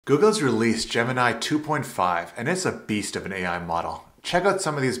Google's released Gemini 2.5, and it's a beast of an AI model. Check out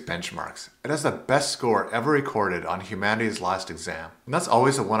some of these benchmarks. It has the best score ever recorded on humanity's last exam. And that's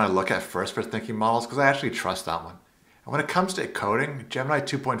always the one I look at first for thinking models because I actually trust that one. And when it comes to coding, Gemini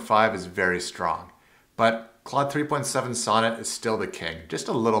 2.5 is very strong. But Claude 3.7 Sonnet is still the king, just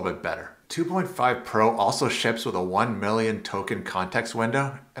a little bit better. 2.5 Pro also ships with a 1 million token context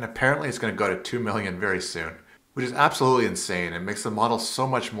window, and apparently it's going to go to 2 million very soon, which is absolutely insane and makes the model so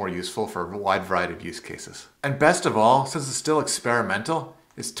much more useful for a wide variety of use cases. And best of all, since it's still experimental,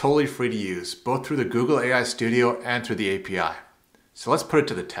 it's totally free to use, both through the Google AI Studio and through the API. So let's put it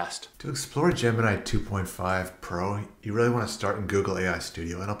to the test. To explore Gemini 2.5 Pro, you really want to start in Google AI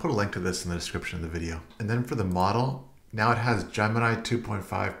Studio, and I'll put a link to this in the description of the video. And then for the model, now it has Gemini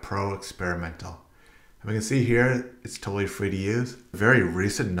 2.5 Pro Experimental. And we can see here, it's totally free to use. Very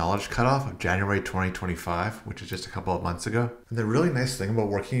recent knowledge cutoff of January 2025, which is just a couple of months ago. And the really nice thing about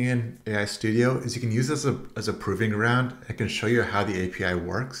working in AI Studio is you can use this as a proving ground. It can show you how the API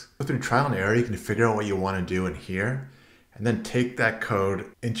works. So through trial and error, you can figure out what you want to do in here, and then take that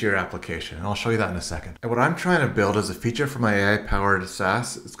code into your application. And I'll show you that in a second. And what I'm trying to build is a feature for my AI-powered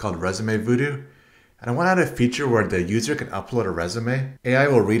SaaS. It's called Resume Voodoo. And I want to add a feature where the user can upload a resume. AI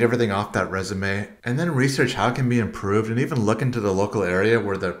will read everything off that resume and then research how it can be improved and even look into the local area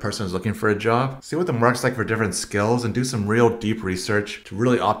where the person is looking for a job, see what the market's like for different skills, and do some real deep research to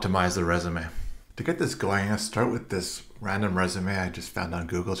really optimize the resume. To get this going, I'll start with this random resume I just found on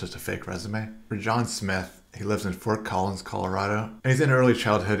Google. It's just a fake resume. For John Smith, he lives in Fort Collins, Colorado, and he's in early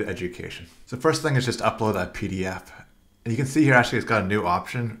childhood education. So first thing is just upload that PDF. And you can see here actually it's got a new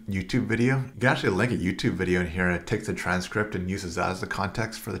option, YouTube video. You can actually link a YouTube video in here and it takes the transcript and uses that as the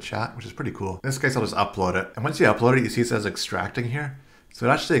context for the chat, which is pretty cool. In this case, I'll just upload it. And once you upload it, you see it says extracting here. So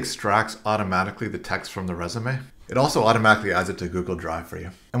it actually extracts automatically the text from the resume. It also automatically adds it to Google Drive for you.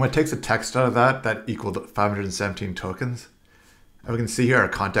 And when it takes the text out of that equaled 517 tokens. And we can see here our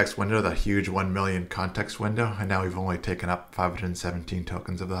context window, that huge 1 million context window, and now we've only taken up 517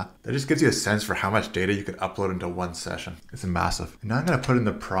 tokens of that. That just gives you a sense for how much data you could upload into one session. It's massive. And now I'm going to put in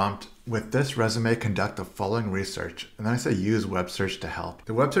the prompt, with this resume, conduct the following research. And then I say use web search to help.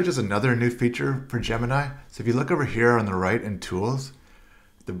 The web search is another new feature for Gemini. So if you look over here on the right in tools,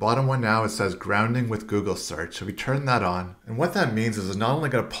 the bottom one now, it says grounding with Google search. So we turn that on. And what that means is it's not only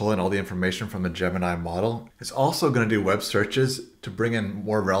going to pull in all the information from the Gemini model, it's also going to do web searches to bring in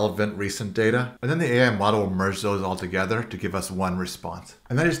more relevant recent data. And then the AI model will merge those all together to give us one response.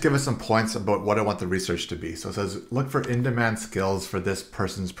 And then just give us some points about what I want the research to be. So it says, look for in-demand skills for this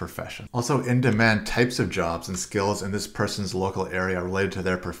person's profession. Also in-demand types of jobs and skills in this person's local area related to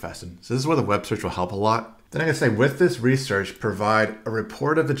their profession. So this is where the web search will help a lot. Then I can say, with this research, provide a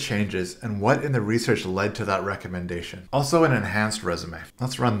report of the changes and what in the research led to that recommendation. Also an enhanced resume.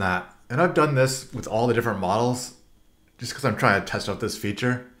 Let's run that. And I've done this with all the different models just because I'm trying to test out this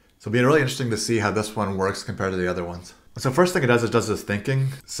feature. So it'll be really interesting to see how this one works compared to the other ones. So first thing it does this thinking,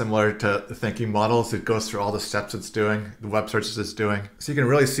 similar to the thinking models. It goes through all the steps it's doing, the web searches it's doing. So you can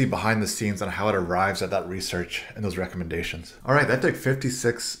really see behind the scenes on how it arrives at that research and those recommendations. All right, that took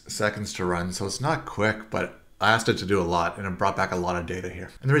 56 seconds to run. So it's not quick, but I asked it to do a lot and it brought back a lot of data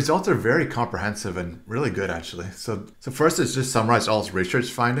here. And the results are very comprehensive and really good actually. So first it's just summarized all its research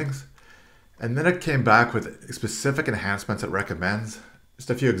findings. And then it came back with specific enhancements it recommends. Just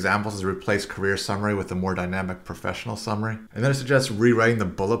a few examples is replace career summary with a more dynamic professional summary. And then it suggests rewriting the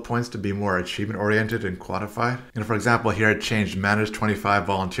bullet points to be more achievement oriented and quantified. And for example, here it changed managed 25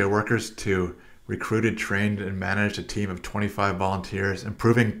 volunteer workers to recruited, trained, and managed a team of 25 volunteers,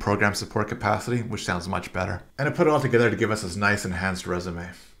 improving program support capacity, which sounds much better. And it put it all together to give us this nice enhanced resume,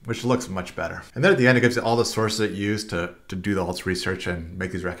 which looks much better. And then at the end, it gives you all the sources it used to do all its research and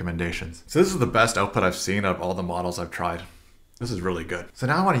make these recommendations. So this is the best output I've seen of all the models I've tried. This is really good. So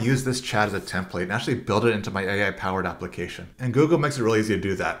now I want to use this chat as a template and actually build it into my AI-powered application. And Google makes it really easy to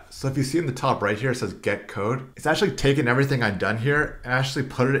do that. So if you see in the top right here, it says get code. It's actually taken everything I've done here and actually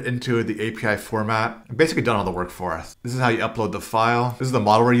put it into the API format and basically done all the work for us. This is how you upload the file. This is the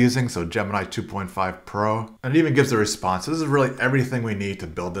model we're using, so Gemini 2.5 Pro. And it even gives the response. So this is really everything we need to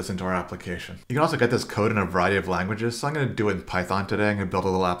build this into our application. You can also get this code in a variety of languages. So I'm going to do it in Python today. I'm going to build a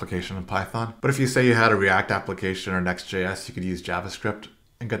little application in Python. But if you say you had a React application or Next.js, you could use JavaScript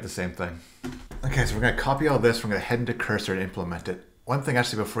and get the same thing. Okay, so we're going to copy all this. We're going to head into Cursor and implement it. One thing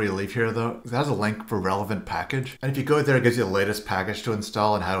actually before you leave here though, is it has a link for relevant package. And if you go there, it gives you the latest package to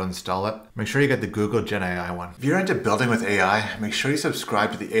install and how to install it. Make sure you get the Google Gen AI one. If you're into building with AI, make sure you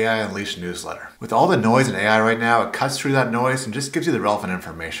subscribe to the AI Unleashed newsletter. With all the noise in AI right now, it cuts through that noise and just gives you the relevant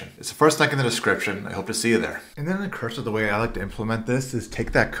information. It's the first link in the description. I hope to see you there. And then in the cursor, the way I like to implement this is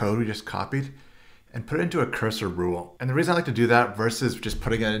take that code we just copied and put it into a cursor rule. And the reason I like to do that versus just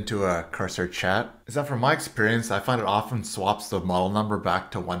putting it into a cursor chat is that from my experience, I find it often swaps the model number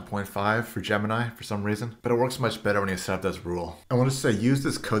back to 1.5 for Gemini for some reason, but it works much better when you set up this rule. I want to say use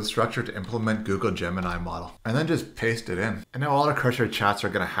this code structure to implement Google Gemini model and then just paste it in. And now all our cursor chats are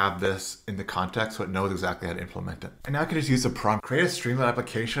going to have this in the context so it knows exactly how to implement it. And now I can just use the prompt, create a Streamlit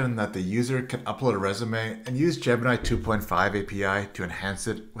application that the user can upload a resume and use Gemini 2.5 API to enhance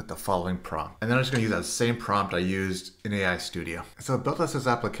it with the following prompt. And then I'm just going to use that same prompt I used in AI Studio. So it built us this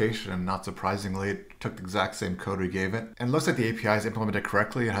application, and not surprisingly, it took the exact same code we gave it. And it looks like the API is implemented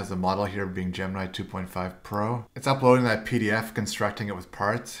correctly. It has the model here being Gemini 2.5 Pro. It's uploading that PDF, constructing it with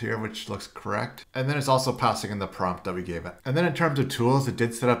parts here, which looks correct. And then it's also passing in the prompt that we gave it. And then in terms of tools, it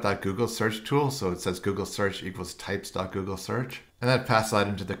did set up that Google search tool. So it says Google search equals types.google search. And that passed that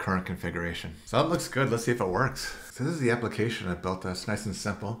into the current configuration. So that looks good. Let's see if it works. So this is the application I built. That's nice and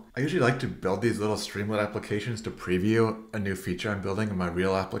simple. I usually like to build these little Streamlit applications to preview a new feature I'm building in my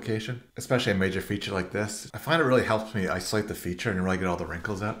real application, especially a major feature like this. I find it really helps me isolate the feature and really get all the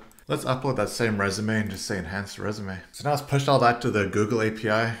wrinkles out. Let's upload that same resume and just say enhanced resume. So now let's push all that to the Google API.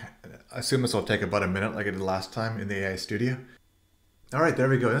 I assume this will take about a minute like I did last time in the AI Studio. All right, there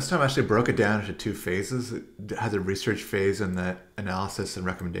we go. This time I actually broke it down into two phases. It has a research phase and the analysis and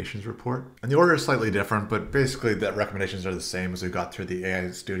recommendations report. And the order is slightly different, but basically the recommendations are the same as we got through the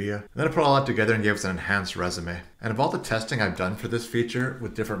AI Studio. And then I put all that together and gave us an enhanced resume. And of all the testing I've done for this feature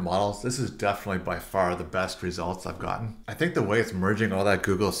with different models, this is definitely by far the best results I've gotten. I think the way it's merging all that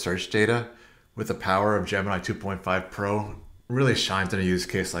Google search data with the power of Gemini 2.5 Pro really shines in a use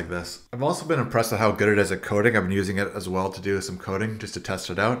case like this. I've also been impressed with how good it is at coding. I've been using it as well to do some coding just to test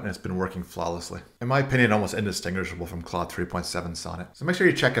it out, and it's been working flawlessly. In my opinion, almost indistinguishable from Claude 3.7 Sonnet. So make sure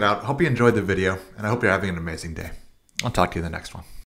you check it out. I hope you enjoyed the video, and I hope you're having an amazing day. I'll talk to you in the next one.